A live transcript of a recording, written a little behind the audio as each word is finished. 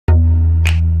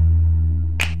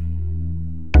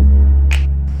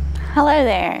Hello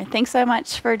there. Thanks so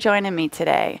much for joining me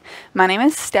today. My name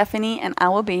is Stephanie and I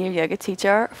will be your yoga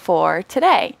teacher for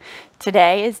today.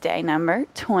 Today is day number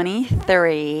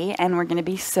 23 and we're going to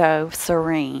be so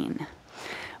serene.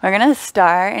 We're going to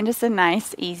start in just a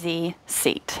nice, easy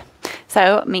seat.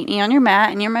 So meet me on your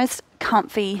mat in your most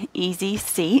comfy, easy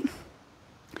seat.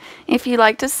 If you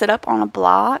like to sit up on a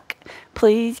block,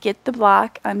 please get the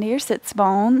block under your sits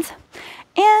bones.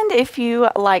 And if you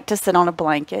like to sit on a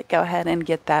blanket, go ahead and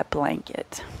get that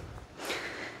blanket.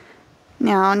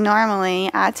 Now, normally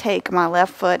I take my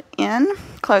left foot in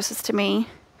closest to me.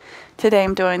 Today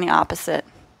I'm doing the opposite.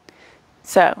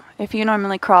 So, if you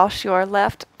normally cross your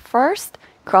left first,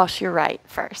 cross your right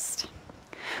first.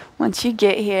 Once you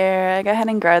get here, go ahead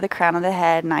and grow the crown of the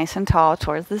head nice and tall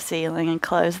towards the ceiling and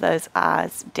close those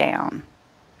eyes down.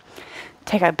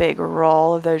 Take a big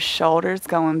roll of those shoulders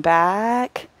going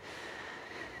back.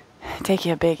 Take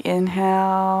a big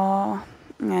inhale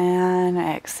and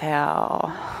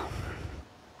exhale.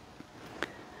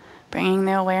 Bringing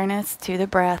the awareness to the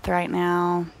breath right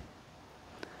now.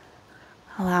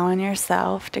 Allowing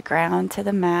yourself to ground to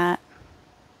the mat.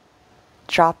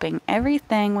 Dropping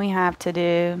everything we have to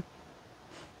do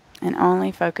and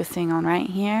only focusing on right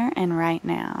here and right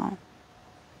now.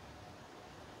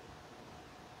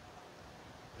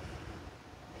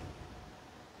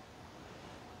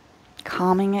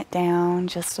 Calming it down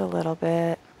just a little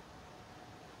bit.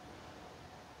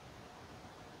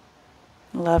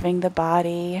 Loving the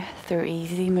body through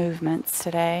easy movements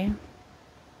today.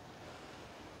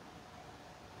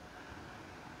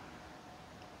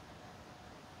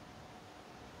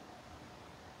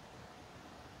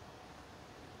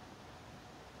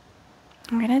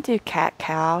 I'm going to do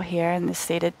cat-cow here in the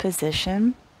seated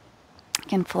position. You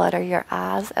can flutter your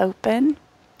eyes open.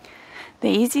 The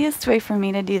easiest way for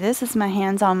me to do this is my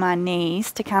hands on my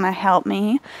knees to kind of help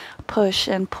me push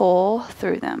and pull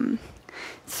through them.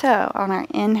 So on our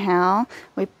inhale,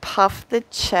 we puff the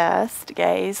chest,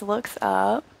 gaze looks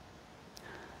up.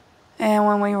 And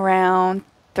when we round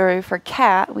through for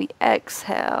cat, we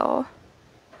exhale.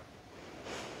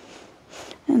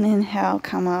 And inhale,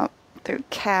 come up through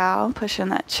cow, pushing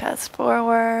that chest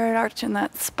forward, arching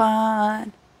that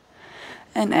spine.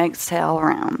 And exhale,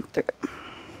 round through.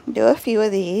 Do a few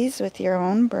of these with your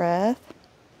own breath.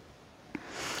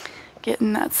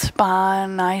 Getting that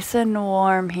spine nice and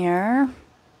warm here.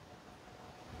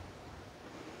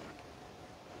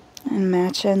 And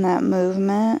matching that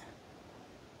movement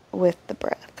with the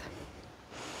breath.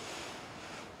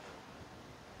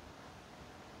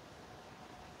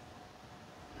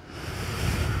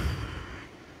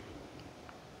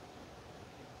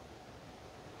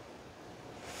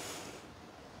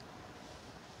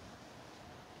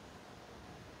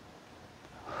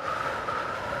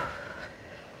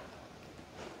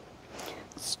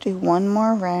 Let's do one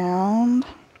more round.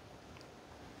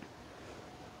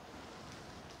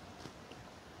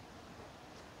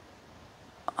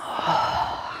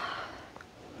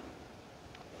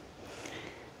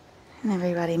 And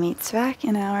everybody meets back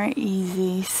in our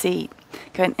easy seat.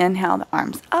 Go ahead and inhale the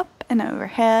arms up and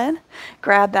overhead.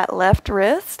 Grab that left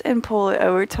wrist and pull it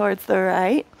over towards the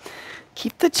right.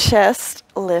 Keep the chest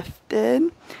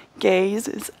lifted. Gaze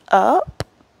is up.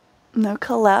 No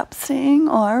collapsing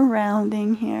or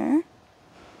rounding here.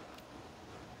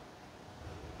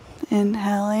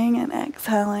 Inhaling and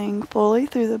exhaling fully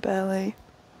through the belly.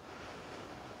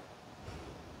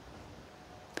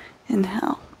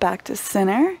 Inhale, back to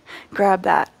center. Grab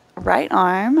that right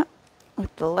arm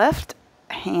with the left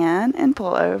hand and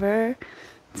pull over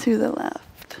to the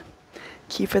left.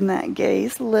 Keeping that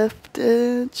gaze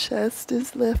lifted, chest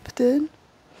is lifted.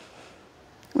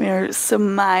 We are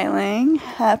smiling,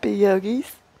 happy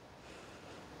yogis.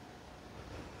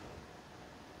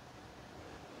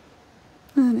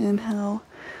 And inhale,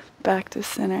 back to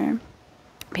center.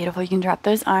 Beautiful. You can drop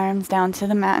those arms down to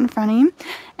the mat in front of you.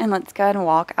 And let's go ahead and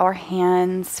walk our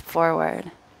hands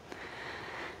forward.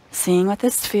 Seeing what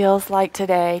this feels like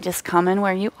today, just come in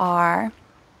where you are.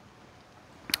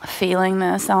 Feeling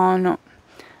this on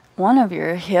one of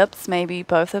your hips, maybe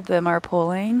both of them are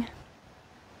pulling.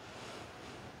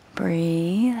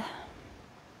 Breathe.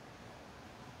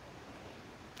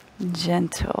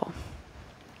 Gentle,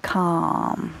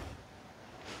 calm,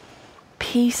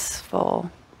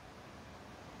 peaceful,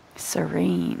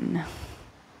 serene.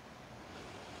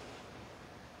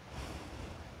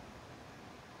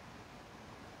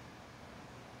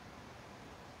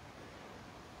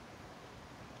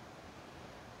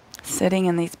 Sitting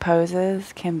in these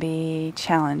poses can be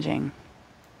challenging.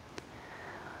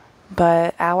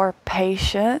 But our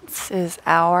patience is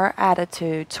our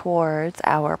attitude towards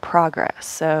our progress.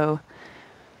 So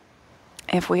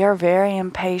If we are very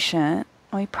impatient,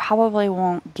 we probably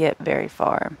won't get very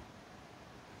far.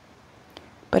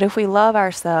 But if we love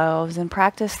ourselves and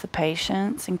practice the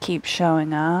patience and keep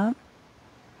showing up,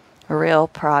 real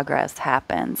progress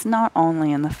happens, not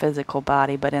only in the physical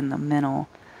body, but in the mental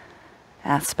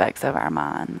aspects of our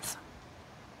minds.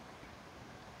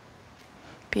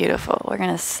 Beautiful. We're going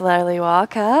to slowly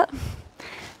walk up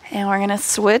and we're going to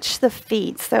switch the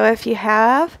feet. So if you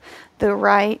have the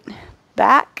right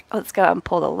back, let's go ahead and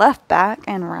pull the left back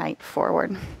and right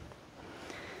forward.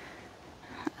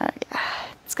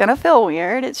 It's going to feel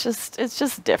weird. It's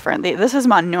just different. This is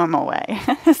my normal way.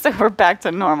 So we're back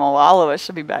to normal. All of us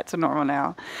should be back to normal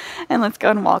now. And let's go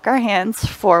and walk our hands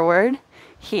forward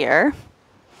here.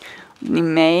 You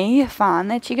may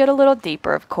find that you get a little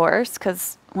deeper, of course,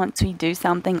 because once we do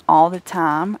something all the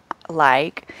time,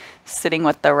 like sitting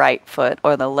with the right foot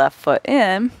or the left foot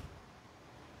in,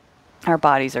 our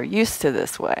bodies are used to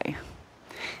this way.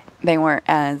 They weren't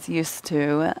as used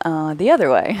to the other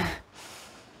way.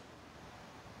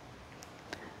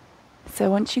 So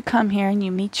once you come here and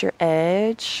you meet your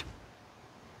edge,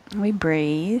 we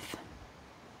breathe.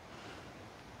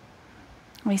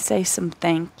 We say some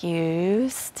thank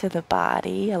yous to the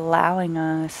body, allowing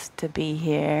us to be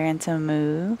here and to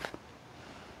move.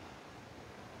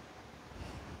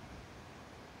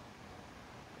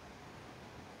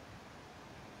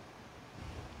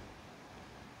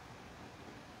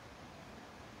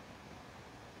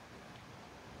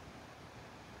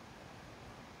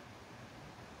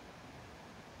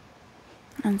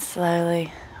 And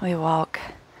slowly we walk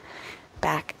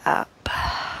back up.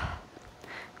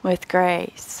 With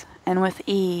grace and with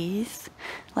ease,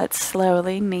 let's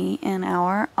slowly meet in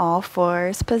our all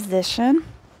fours position.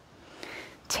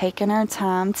 Taking our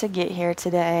time to get here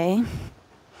today.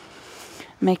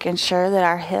 Making sure that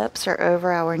our hips are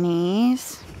over our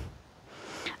knees.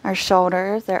 Our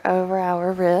shoulders are over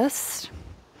our wrists.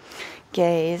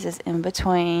 Gaze is in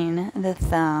between the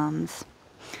thumbs.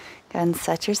 Go ahead and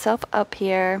set yourself up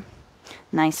here.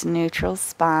 Nice neutral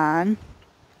spine.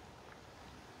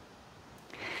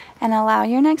 And allow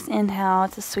your next inhale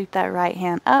to sweep that right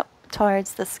hand up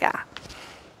towards the sky.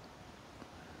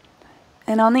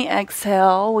 And on the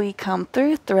exhale, we come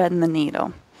through threading the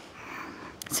needle.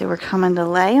 So we're coming to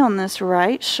lay on this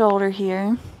right shoulder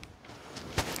here.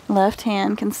 Left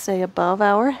hand can stay above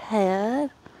our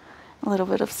head. A little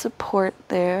bit of support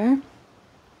there.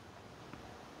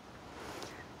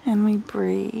 And we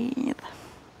breathe.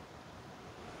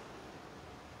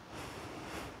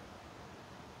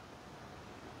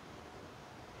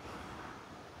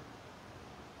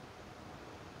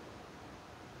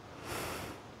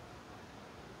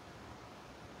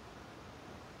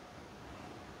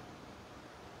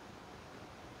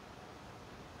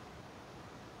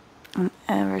 And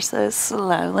ever so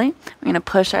slowly, we're going to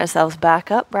push ourselves back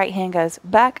up. Right hand goes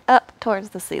back up towards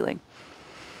the ceiling.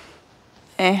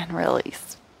 And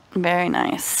release. Very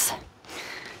nice. Go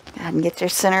ahead and get your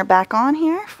center back on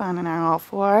here, finding our all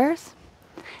fours.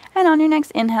 And on your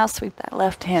next inhale, sweep that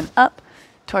left hand up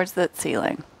towards the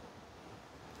ceiling.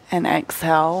 And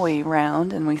exhale, we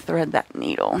round and we thread that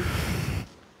needle.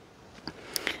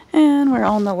 And we're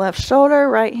on the left shoulder.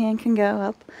 Right hand can go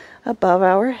up above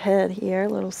our head here, a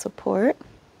little support.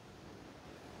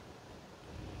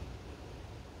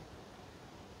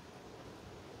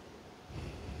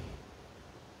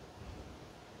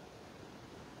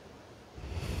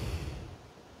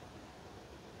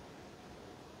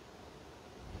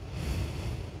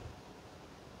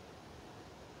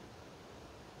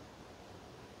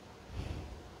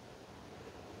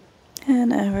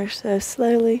 And ever so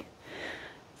slowly,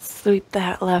 sweep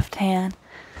that left hand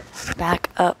back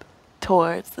up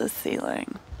towards the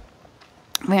ceiling.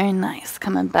 Very nice.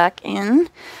 Coming back in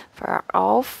for our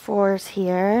all fours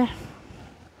here.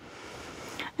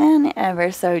 And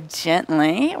ever so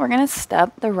gently, we're going to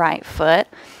step the right foot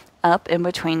up in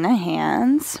between the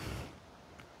hands.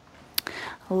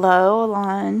 Low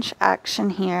lunge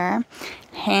action here.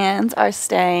 Hands are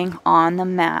staying on the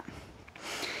mat.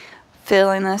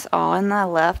 Feeling this all in the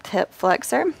left hip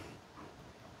flexor.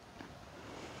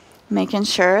 Making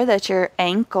sure that your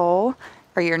ankle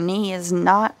or your knee is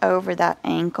not over that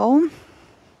ankle.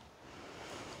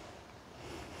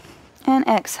 And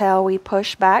exhale, we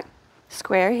push back,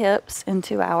 square hips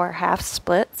into our half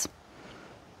splits.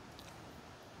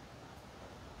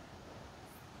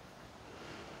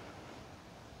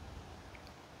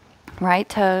 Right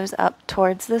toes up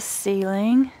towards the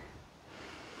ceiling.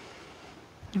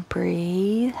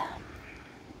 Breathe.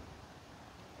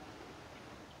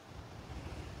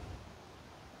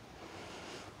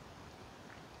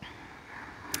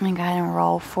 And go ahead and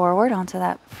roll forward onto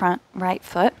that front right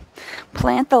foot.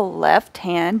 Plant the left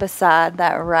hand beside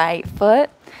that right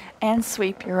foot and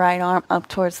sweep your right arm up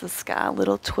towards the sky. A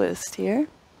little twist here.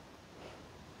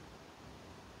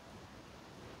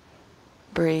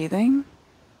 Breathing.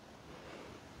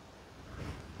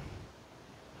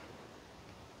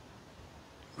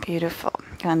 Beautiful.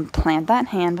 Go ahead and plant that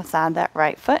hand beside that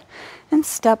right foot and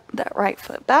step that right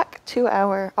foot back to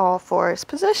our all fours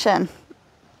position.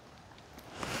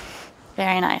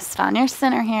 Very nice. Find your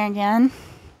center here again.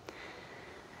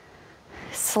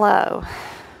 Slow.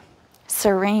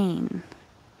 Serene.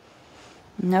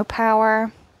 No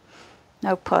power.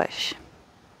 No push.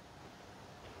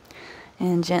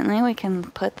 And gently we can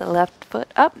put the left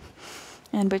foot up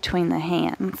in between the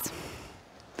hands.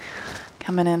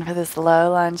 Coming in for this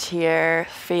low lunge here,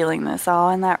 feeling this all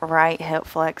in that right hip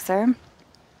flexor.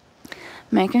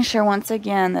 Making sure once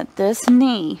again that this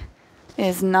knee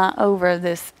is not over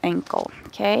this ankle,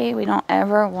 okay? We don't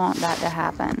ever want that to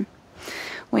happen.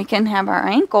 We can have our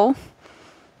ankle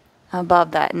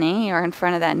above that knee or in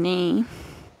front of that knee,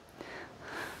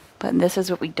 but this is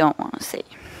what we don't want to see.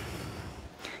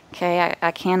 Okay,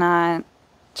 I cannot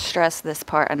stress this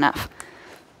part enough.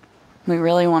 We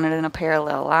really want it in a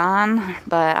parallel line,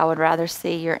 but I would rather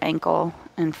see your ankle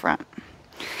in front.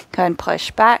 Go ahead and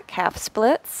push back, half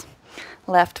splits.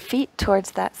 Left feet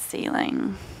towards that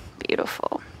ceiling.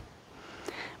 Beautiful.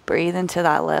 Breathe into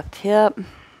that left hip.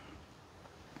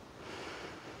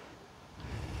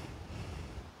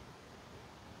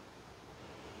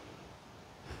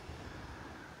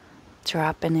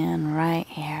 Dropping in right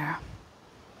here.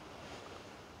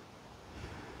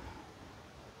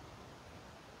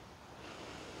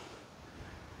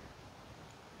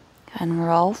 And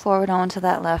roll forward onto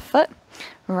that left foot.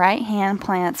 Right hand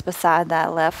plants beside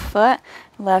that left foot.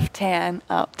 Left hand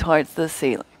up towards the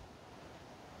ceiling.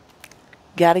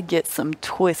 Got to get some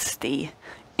twisty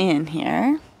in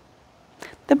here.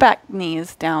 The back knee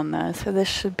is down though, so this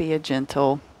should be a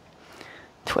gentle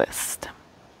twist.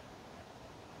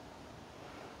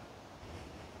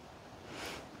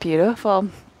 Beautiful.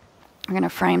 We're going to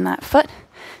frame that foot.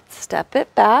 Step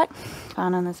it back.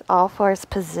 Finding this all fours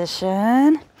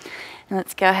position. And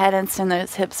let's go ahead and send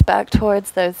those hips back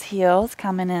towards those heels,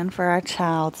 coming in for our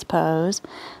child's pose.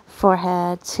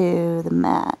 Forehead to the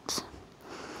mat.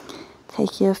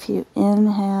 Take you a few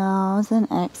inhales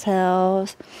and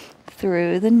exhales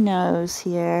through the nose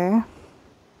here.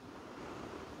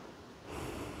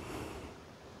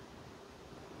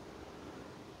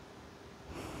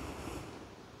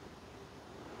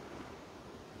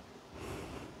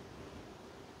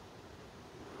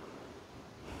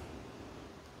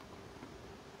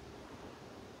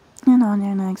 And on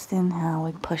your next inhale,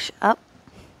 we push up.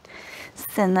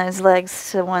 Send those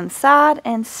legs to one side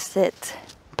and sit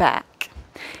back.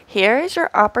 Here is your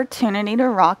opportunity to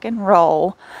rock and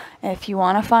roll. If you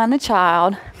want to find the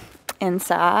child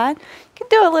inside, you can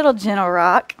do a little gentle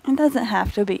rock. It doesn't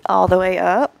have to be all the way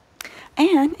up.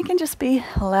 And it can just be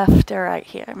left or right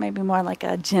here. Maybe more like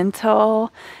a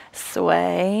gentle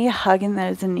sway, hugging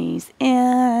those knees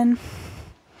in.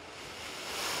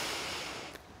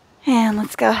 And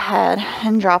let's go ahead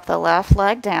and drop the left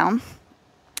leg down.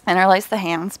 Interlace the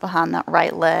hands behind that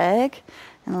right leg.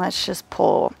 And let's just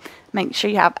pull. Make sure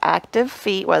you have active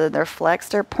feet, whether they're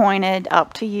flexed or pointed,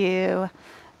 up to you.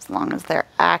 As long as they're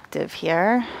active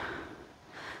here.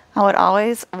 I would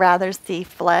always rather see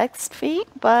flexed feet,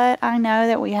 but I know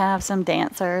that we have some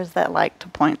dancers that like to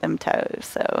point them toes.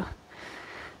 So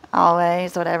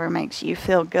always, whatever makes you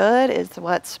feel good is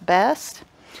what's best.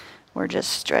 We're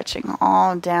just stretching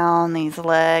all down these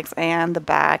legs and the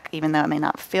back, even though it may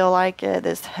not feel like it.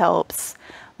 This helps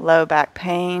low back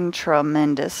pain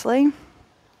tremendously.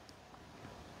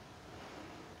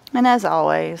 And as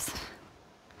always,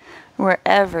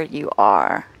 wherever you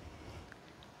are,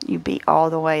 you be all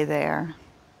the way there.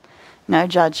 No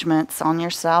judgments on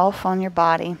yourself, on your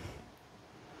body.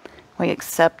 We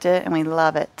accept it and we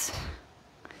love it.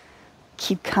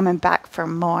 Keep coming back for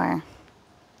more.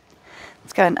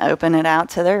 Let's go ahead and open it out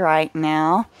to the right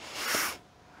now.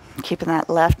 Keeping that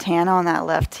left hand on that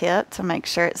left hip to make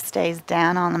sure it stays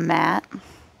down on the mat.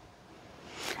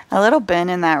 A little bend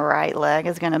in that right leg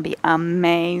is going to be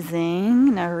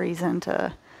amazing. No reason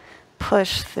to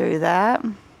push through that.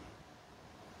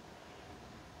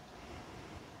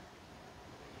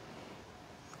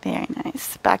 Very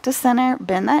nice. Back to center.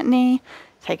 Bend that knee.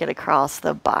 Take it across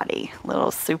the body.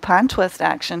 Little supine twist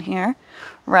action here.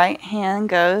 Right hand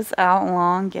goes out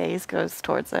long, gaze goes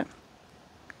towards it.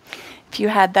 If you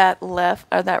had that left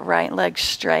or that right leg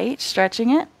straight,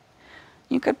 stretching it,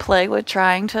 you could play with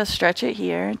trying to stretch it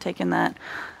here, taking that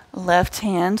Left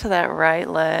hand to that right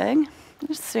leg.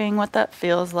 Just seeing what that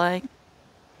feels like.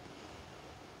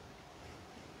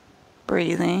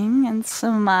 Breathing and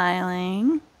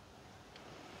smiling.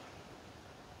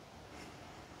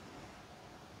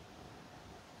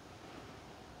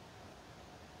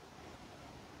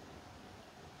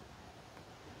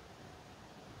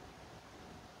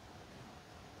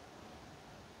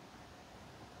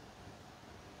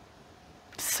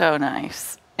 So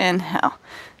nice. Inhale.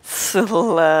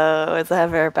 Slow as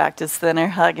ever. Back to center.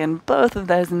 Hugging both of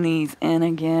those knees in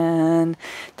again.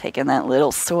 Taking that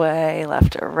little sway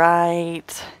left to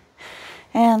right.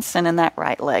 And sending that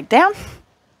right leg down.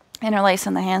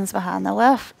 Interlacing the hands behind the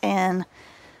left and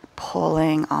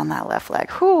pulling on that left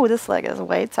leg. Whew, this leg is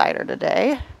way tighter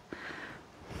today.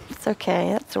 It's okay.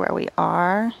 That's where we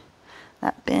are.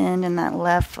 That bend in that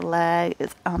left leg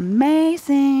is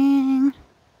amazing.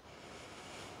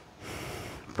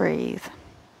 Breathe.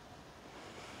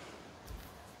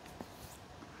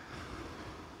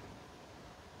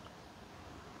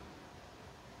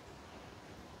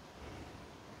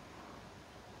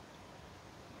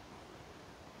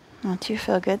 Once you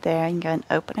feel good there, you can go and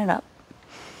open it up.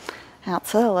 Out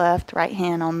to the left, right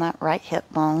hand on that right hip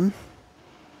bone.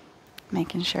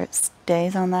 Making sure it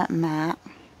stays on that mat.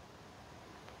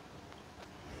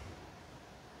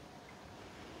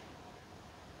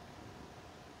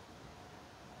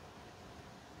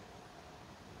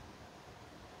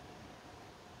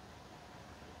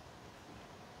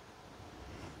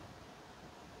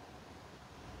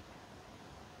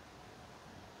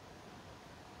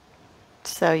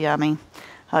 So yummy.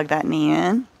 Hug that knee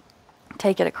in.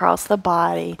 Take it across the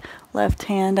body. Left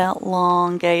hand out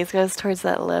long. Gaze goes towards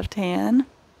that left hand.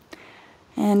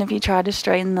 And if you try to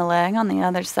straighten the leg on the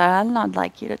other side, I'd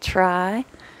like you to try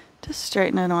to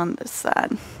straighten it on this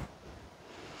side.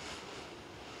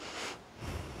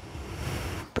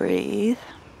 Breathe.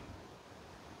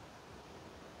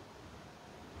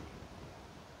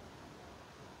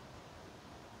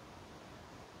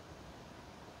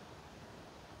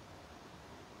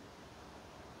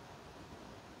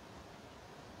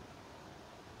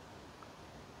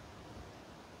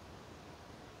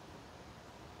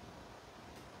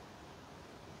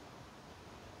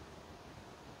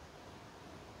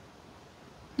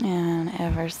 And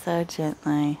ever so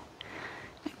gently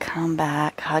come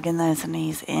back, hugging those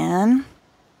knees in.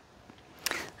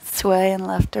 Swaying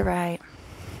left to right.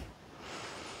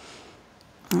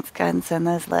 Let's go ahead and send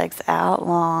those legs out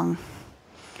long.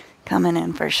 Coming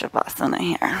in for Shavasana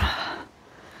here.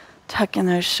 Tucking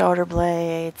those shoulder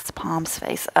blades, palms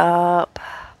face up.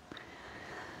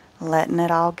 Letting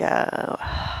it all go.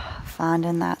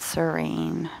 Finding that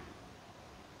serene.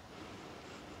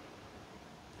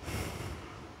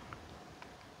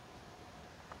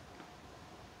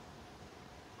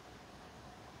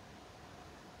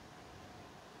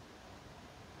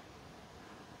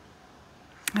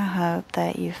 I hope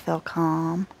that you feel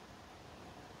calm,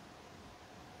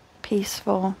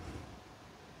 peaceful,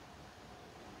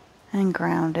 and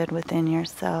grounded within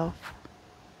yourself.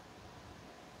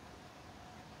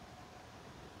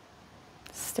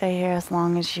 Stay here as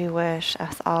long as you wish,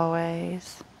 as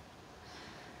always.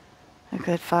 A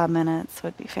good 5 minutes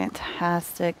would be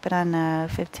fantastic, but I know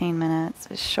 15 minutes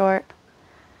is short.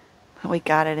 But we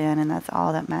got it in, and that's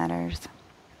all that matters.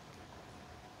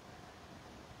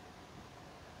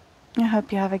 I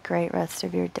hope you have a great rest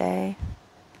of your day,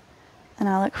 and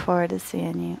I look forward to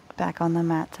seeing you back on the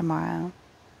mat tomorrow.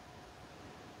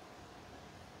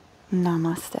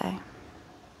 Namaste.